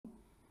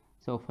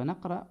سوف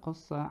نقرأ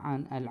قصة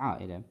عن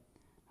العائلة.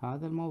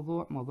 هذا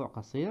الموضوع موضوع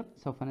قصير،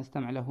 سوف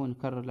نستمع له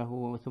نكرر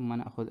له ثم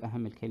نأخذ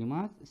أهم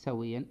الكلمات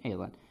سويا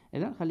أيضا.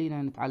 إذن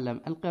خلينا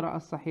نتعلم القراءة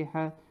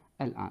الصحيحة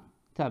الآن.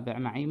 تابع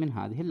معي من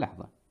هذه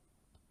اللحظة.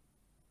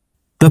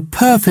 The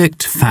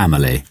perfect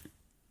family.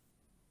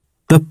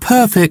 The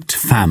perfect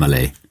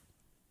family.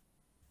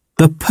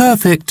 The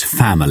perfect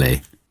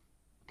family.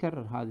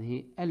 كرر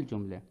هذه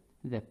الجملة.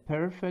 The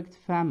perfect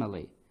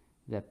family.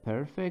 The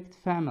perfect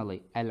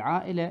family.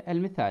 العائلة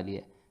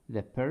المثالية.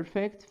 The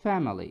perfect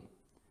family.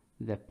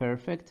 The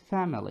perfect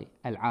family.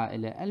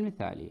 العائلة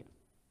المثالية.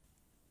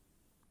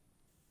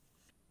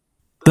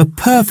 The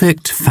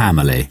perfect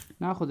family.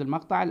 نأخذ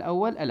المقطع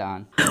الأول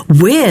الآن.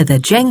 We're the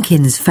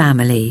Jenkins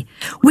family.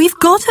 We've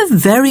got a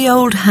very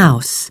old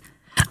house.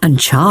 And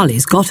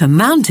Charlie's got a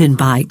mountain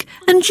bike.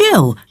 And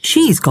Jill,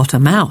 she's got a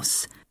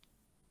mouse.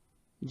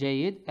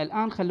 جيد.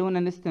 الآن خلونا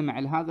نستمع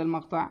لهذا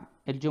المقطع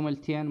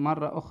الجملتين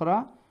مرة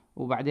أخرى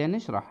وبعدين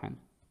نشرحهن.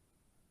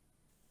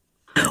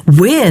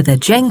 We're the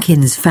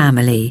Jenkins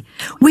family.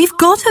 We've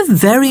got a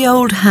very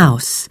old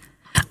house.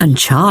 And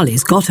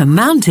Charlie's got a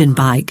mountain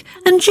bike.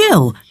 And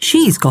Jill,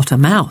 she's got a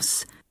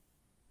mouse.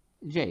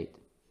 جيد.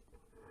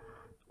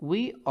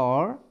 We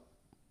are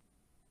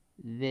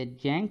the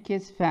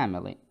Jenkins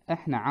family.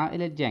 احنا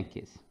عائلة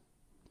جينكيز.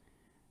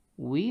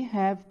 We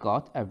have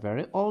got a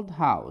very old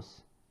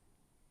house.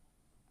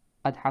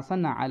 قد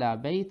حصلنا على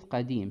بيت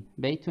قديم.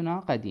 بيتنا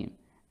قديم.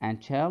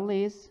 And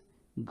Charlie's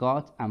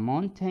got a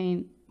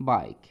mountain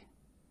bike.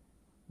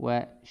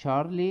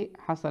 وشارلي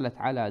حصلت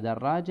على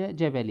دراجة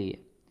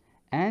جبلية.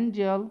 And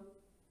Jill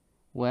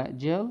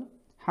وجيل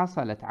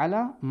حصلت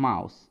على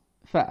ماوس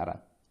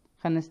فأرة.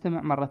 خلنا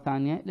نستمع مرة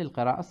ثانية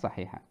للقراءة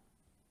الصحيحة.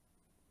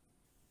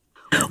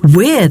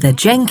 We're the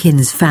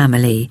Jenkins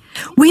family.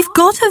 We've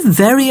got a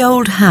very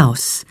old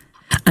house.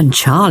 And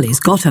Charlie's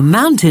got a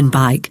mountain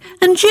bike.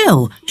 And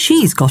Jill,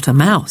 she's got a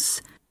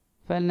mouse.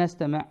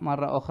 فلنستمع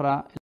مرة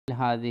أخرى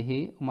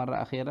لهذه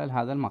ومرة أخيرة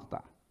لهذا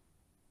المقطع.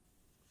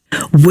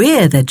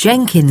 We're the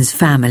Jenkins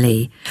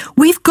family.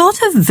 We've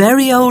got a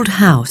very old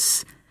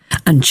house.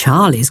 And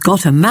Charlie's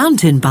got a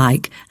mountain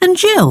bike. And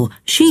Jill,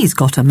 she's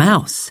got a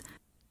mouse.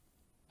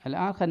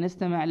 الآن خلينا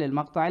نستمع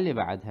للمقطع اللي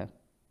بعدها.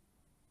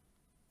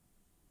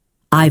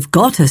 I've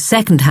got a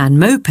second-hand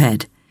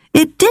moped.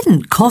 It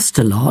didn't cost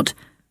a lot.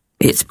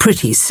 It's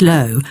pretty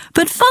slow,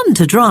 but fun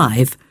to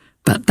drive.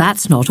 But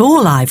that's not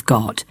all I've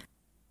got.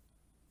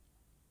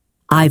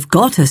 I've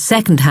got a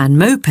second-hand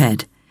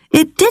moped.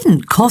 It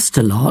didn't cost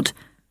a lot.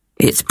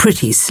 It's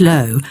pretty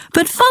slow,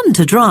 but fun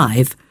to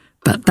drive.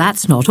 But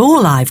that's not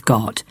all I've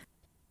got.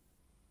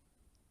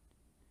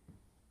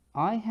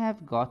 I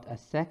have got a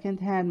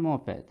second-hand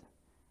moped.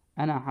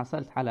 أنا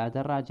حصلت على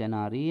دراجة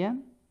نارية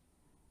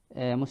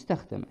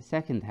مستخدمة.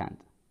 second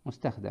hand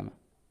مستخدمة.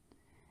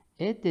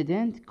 It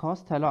didn't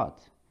cost a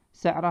lot.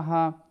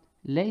 سعرها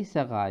ليس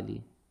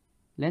غالي.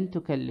 لن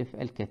تكلف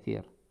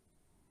الكثير.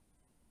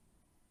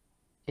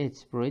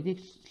 It's pretty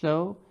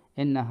slow.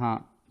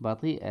 إنها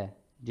بطيئة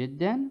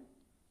جدا.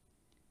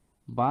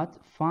 But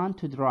fun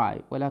to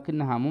drive.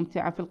 ولكنها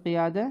ممتعة في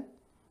القيادة.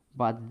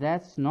 But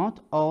that's not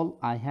all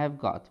I have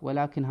got.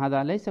 ولكن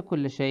هذا ليس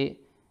كل شيء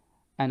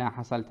أنا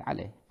حصلت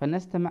عليه.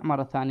 فلنستمع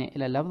مرة ثانية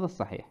إلى اللفظ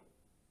الصحيح.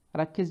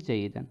 ركز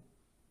جيدا.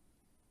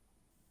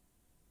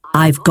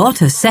 I've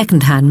got a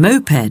second-hand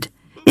moped.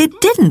 It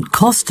didn't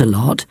cost a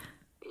lot.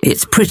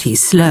 It's pretty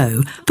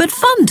slow, but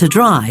fun to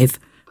drive.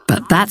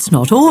 But that's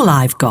not all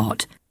I've got.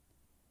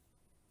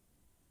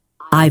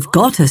 I've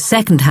got a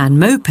second-hand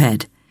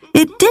moped.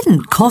 It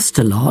didn't cost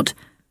a lot.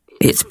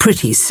 It's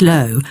pretty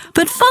slow,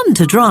 but fun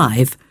to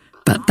drive.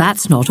 But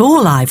that's not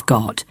all I've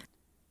got.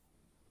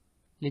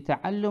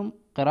 لتعلم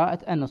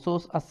قراءة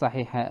النصوص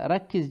الصحيحة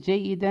ركز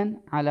جيدا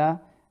على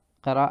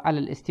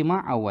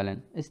الاستماع أولا.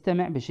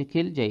 استمع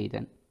بشكل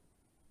جيد.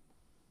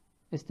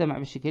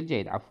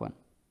 عفوا.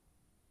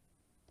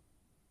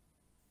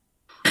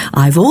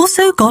 I've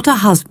also got a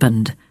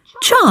husband.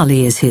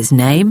 Charlie is his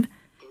name.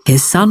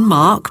 His son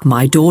Mark,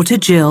 my daughter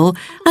Jill,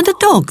 and a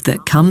dog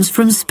that comes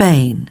from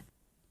Spain.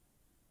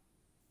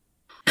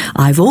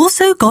 I've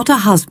also got a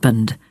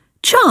husband.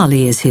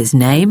 Charlie is his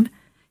name.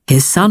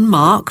 His son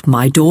Mark,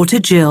 my daughter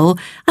Jill,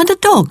 and a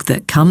dog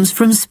that comes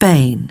from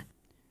Spain.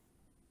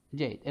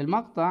 جيد.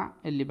 المقطع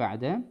اللي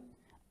بعده.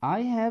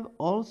 I have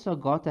also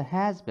got a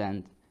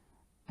husband.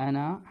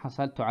 أنا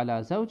حصلت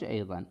على زوج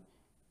أيضا.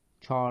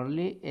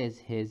 Charlie is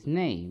his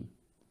name.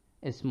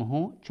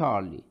 اسمه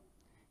Charlie.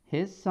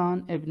 His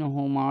son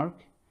ابنه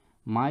مارك.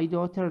 My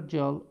daughter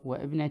Jill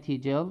وابنتي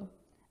جيل.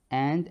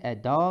 And a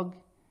dog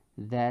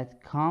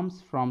that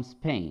comes from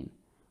Spain.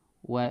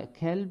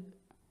 وكلب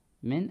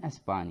من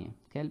أسبانيا.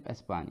 كلب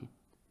أسباني.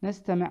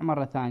 نستمع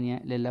مرة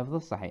ثانية لللفظ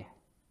الصحيح.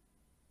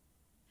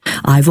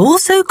 I've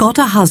also got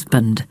a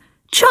husband.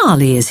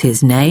 Charlie is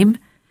his name.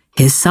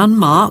 His son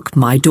Mark,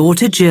 my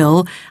daughter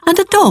Jill, and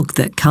a dog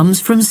that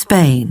comes from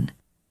Spain.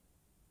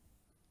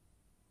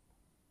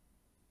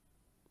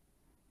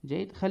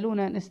 جيد.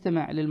 خلونا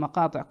نستمع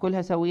للمقاطع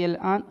كلها سوية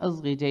الآن.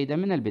 اصغي جيدا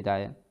من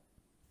البداية.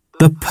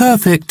 The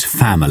perfect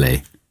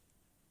family.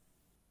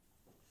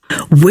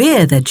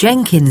 We're the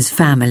Jenkins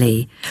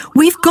family.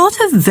 We've got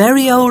a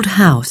very old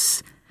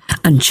house.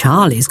 And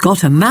Charlie's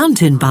got a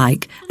mountain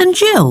bike, and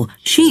Jill,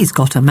 she's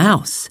got a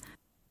mouse.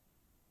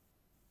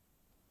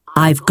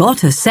 I've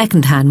got a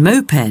second-hand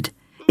moped.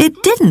 It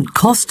didn't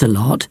cost a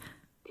lot.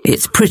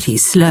 It's pretty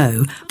slow,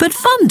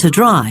 but fun to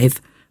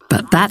drive.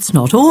 But that's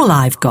not all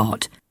I've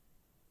got.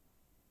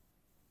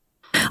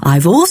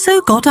 I've also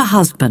got a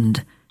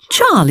husband.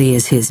 Charlie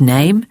is his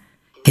name.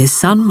 His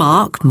son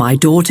Mark, my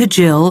daughter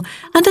Jill,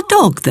 and a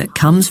dog that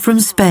comes from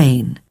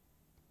Spain.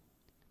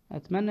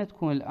 أتمنى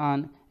تكون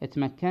الآن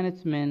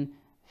اتمكنت من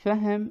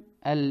فهم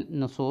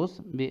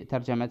النصوص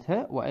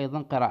بترجمتها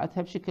وأيضا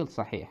قراءتها بشكل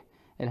صحيح.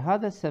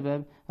 لهذا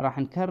السبب راح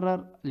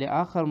نكرر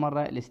لآخر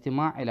مرة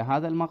الاستماع إلى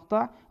هذا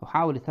المقطع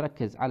وحاول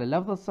تركز على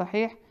اللفظ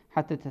الصحيح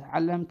حتى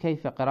تتعلم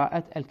كيف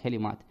قراءة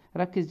الكلمات.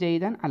 ركز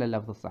جيدا على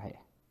اللفظ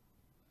الصحيح.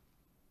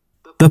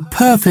 The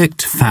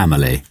perfect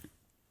family.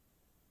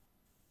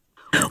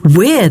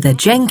 We're the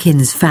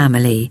Jenkins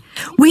family.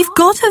 We've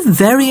got a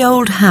very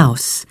old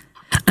house.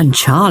 And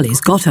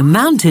Charlie's got a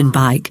mountain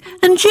bike,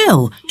 and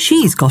Jill,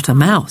 she's got a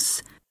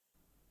mouse.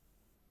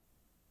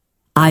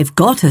 I've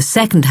got a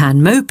second-hand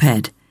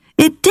moped.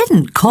 It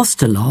didn't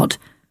cost a lot.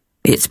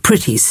 It's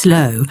pretty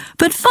slow,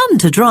 but fun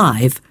to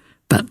drive.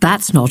 But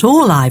that's not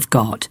all I've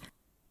got.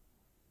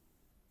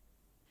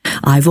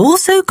 I've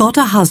also got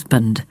a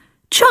husband.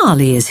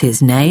 Charlie is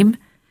his name.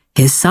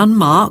 His son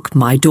Mark,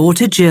 my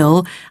daughter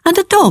Jill, and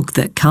a dog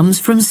that comes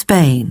from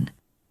Spain.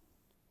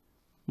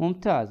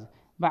 ممتاز.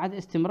 بعد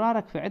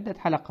استمرارك في عدة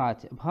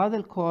حلقات بهذا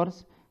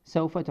الكورس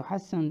سوف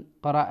تحسن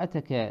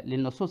قراءتك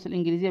للنصوص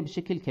الإنجليزية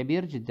بشكل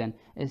كبير جدا.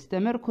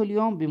 استمر كل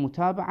يوم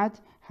بمتابعة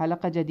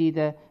حلقة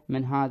جديدة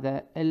من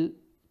هذا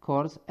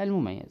الكورس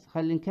المميز.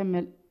 خلينا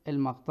نكمل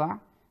المقطع.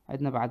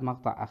 عندنا بعد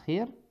مقطع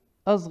أخير.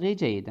 أصغي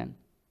جيدا.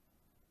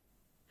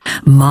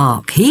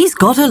 Mark, he's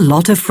got a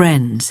lot of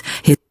friends.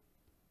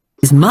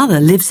 His mother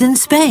lives in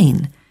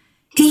Spain.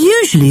 He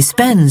usually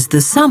spends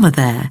the summer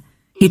there.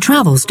 He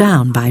travels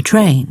down by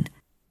train.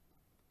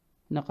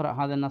 نقرأ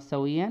هذا النص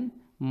سويا.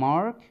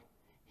 Mark,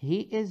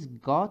 he is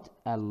got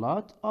a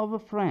lot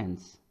of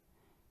friends.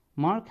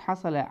 مارك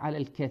حصل على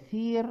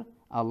الكثير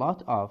a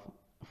lot of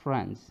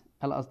friends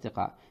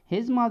الأصدقاء.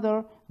 His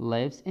mother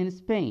lives in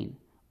Spain.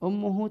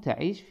 أمه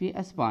تعيش في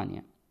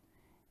أسبانيا.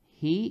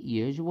 He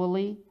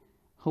usually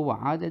هو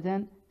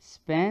عادة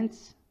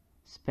spends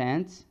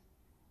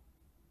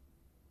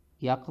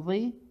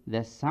يقضي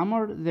the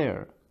summer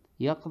there.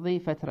 يقضي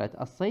فترة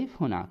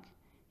الصيف هناك.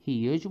 He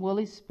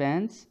usually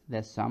spends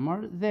the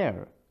summer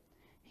there.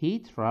 He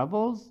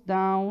travels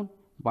down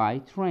by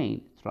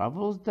train.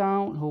 Travels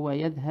down هو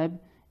يذهب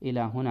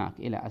إلى هناك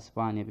إلى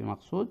أسبانيا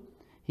بمقصود.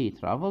 He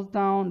travels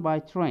down by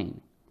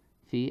train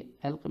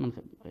من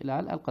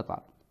خلال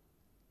القطار.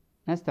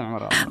 نستمع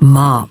مرة أخرى.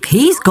 Mark,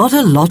 he's got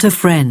a lot of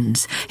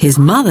friends. His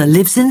mother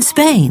lives in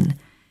Spain.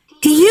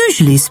 He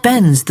usually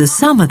spends the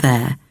summer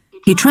there.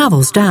 He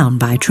travels down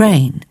by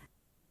train.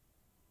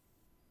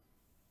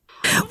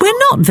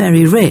 We're not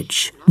very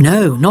rich.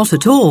 No, not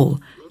at all.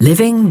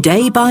 Living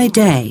day by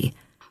day.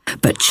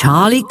 But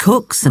Charlie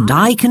cooks and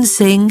I can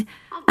sing,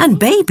 and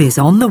baby's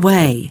on the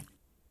way.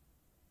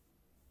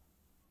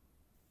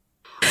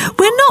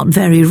 We're not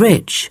very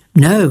rich.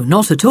 No,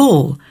 not at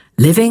all.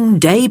 Living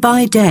day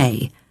by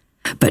day.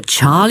 But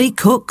Charlie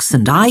cooks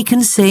and I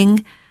can sing,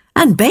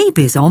 and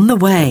baby's on the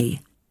way.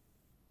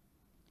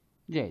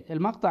 جيد.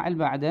 المقطع اللي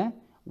بعده.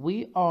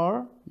 We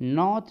are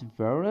not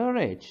very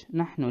rich.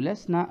 نحن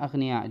لسنا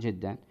أغنياء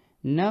جدا.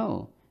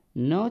 No,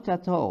 not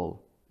at all.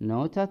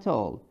 Not at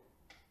all.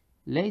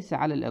 ليس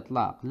على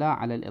الإطلاق. لا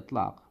على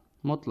الإطلاق.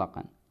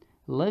 مطلقا.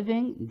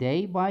 Living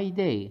day by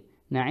day.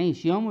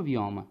 نعيش يوم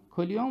بيومه.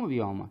 كل يوم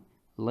بيومه.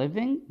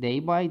 Living day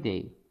by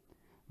day.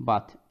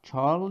 But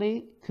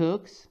Charlie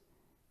cooks.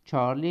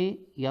 Charlie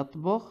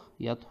يطبخ.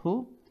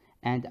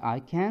 And I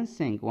can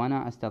sing.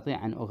 وأنا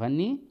أستطيع أن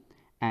أغني.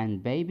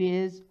 And baby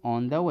is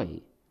on the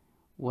way.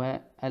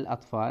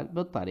 والأطفال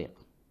بالطريق.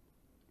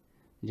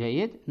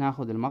 جيد.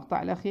 ناخذ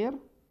المقطع الأخير.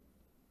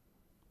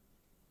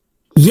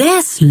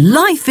 Yes,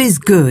 life is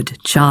good,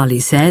 Charlie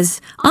says.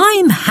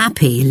 I'm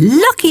happy,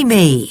 lucky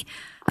me.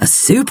 A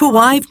super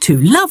wife, 2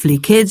 lovely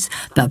kids,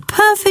 the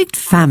perfect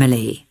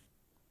family.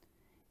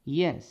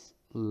 Yes,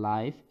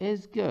 life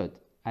is good.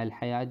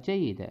 الحياة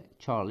جيدة.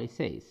 Charlie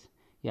says.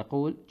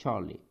 يقول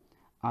Charlie.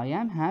 I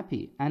am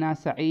happy. أنا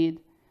سعيد.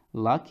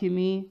 Lucky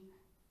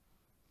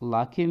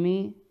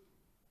me.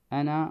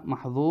 أنا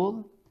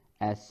محظوظ.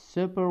 A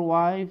super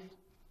wife.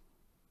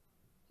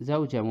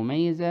 زوجة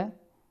مميزة.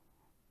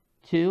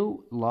 2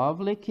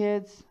 lovely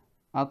kids.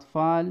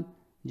 أطفال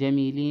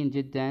جميلين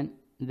جدا.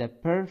 The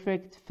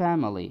perfect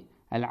family.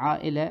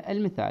 العائلة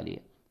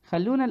المثالية.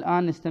 خلونا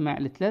الآن نستمع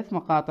ل3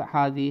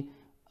 مقاطع هذه.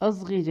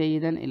 أصغي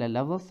جيدا إلى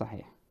اللفظ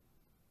الصحيح.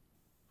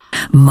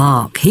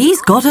 Mark,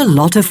 he's got a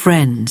lot of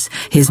friends.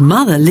 His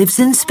mother lives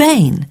in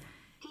Spain.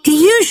 He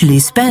usually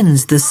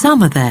spends the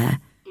summer there.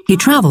 He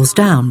travels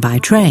down by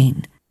train.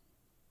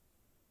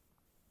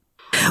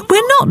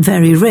 We're not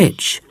very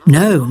rich.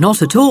 No,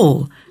 not at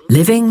all.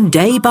 Living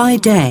day by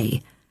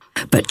day.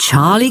 But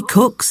Charlie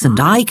cooks and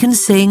I can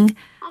sing,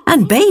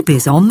 and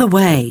baby's on the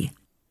way.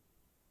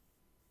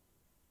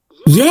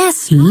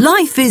 Yes,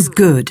 life is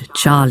good,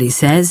 Charlie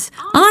says.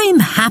 I'm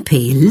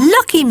happy,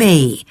 lucky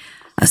me.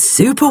 A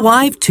super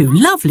wife, 2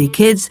 lovely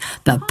kids,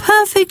 the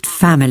perfect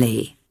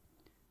family.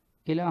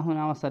 إلى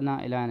هنا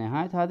وصلنا إلى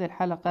نهاية هذه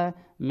الحلقة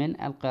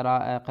من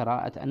القراءة،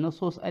 قراءة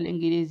النصوص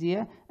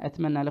الإنجليزية.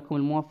 أتمنى لكم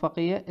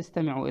الموفقية.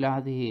 استمعوا إلى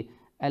هذه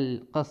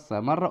القصة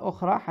مرة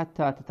أخرى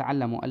حتى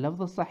تتعلموا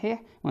اللفظ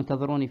الصحيح،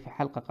 وانتظروني في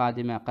حلقة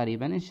قادمة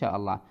قريبا إن شاء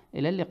الله.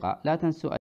 إلى اللقاء. لا تنسوا